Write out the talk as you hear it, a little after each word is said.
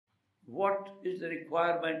what is the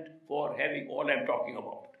requirement for having all I'm talking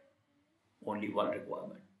about? Only one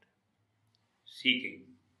requirement. Seeking.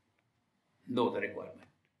 Know the requirement.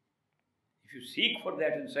 If you seek for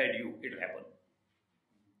that inside you, it will happen.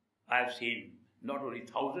 I have seen not only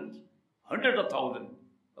thousands, hundreds of thousands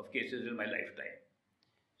of cases in my lifetime.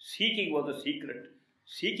 Seeking was the secret.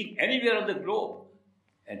 Seeking anywhere on the globe,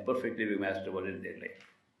 and perfect living master was in their life.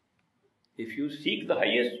 If you seek the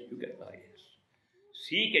highest, you get the highest.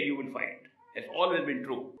 Seek and you will find. That's always been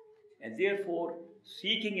true. And therefore,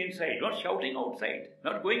 seeking inside, not shouting outside,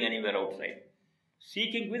 not going anywhere outside.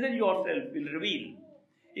 Seeking within yourself will reveal.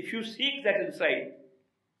 If you seek that inside,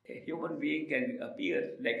 a human being can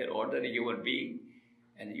appear like an ordinary human being,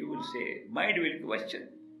 and you will say, mind will question,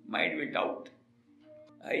 mind will doubt.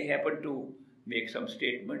 I happen to make some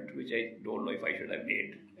statement which I don't know if I should have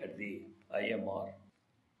made at the IMR.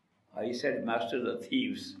 I said, masters are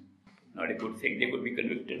thieves. Not a good thing. They could be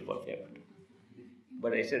convicted for theft.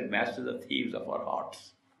 But I said, masters are thieves of our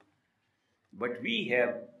hearts. But we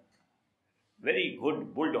have very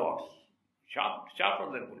good bulldogs,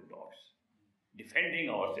 sharper than bulldogs, defending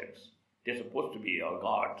ourselves. They're supposed to be our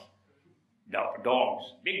guards.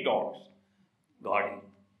 Dogs, big dogs, guarding.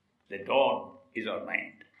 The dog is our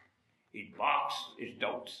mind. It barks its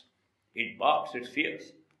doubts. It barks its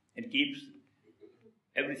fears and keeps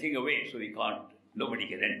everything away so nobody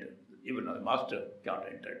can enter. Even a master can't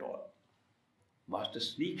enter at all. Master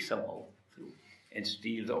sneaks somehow through and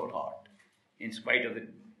steals our heart. In spite of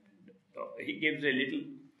he gives a little,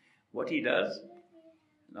 what he does.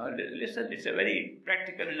 Now listen, it's a very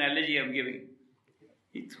practical analogy I'm giving.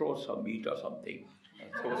 He throws some meat or something,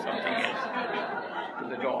 throws something else to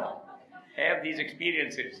the dog. Have these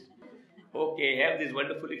experiences. Okay, have these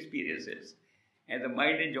wonderful experiences. And the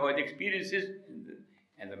mind enjoys the experiences,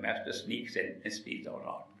 and the master sneaks in and steals our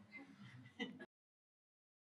heart.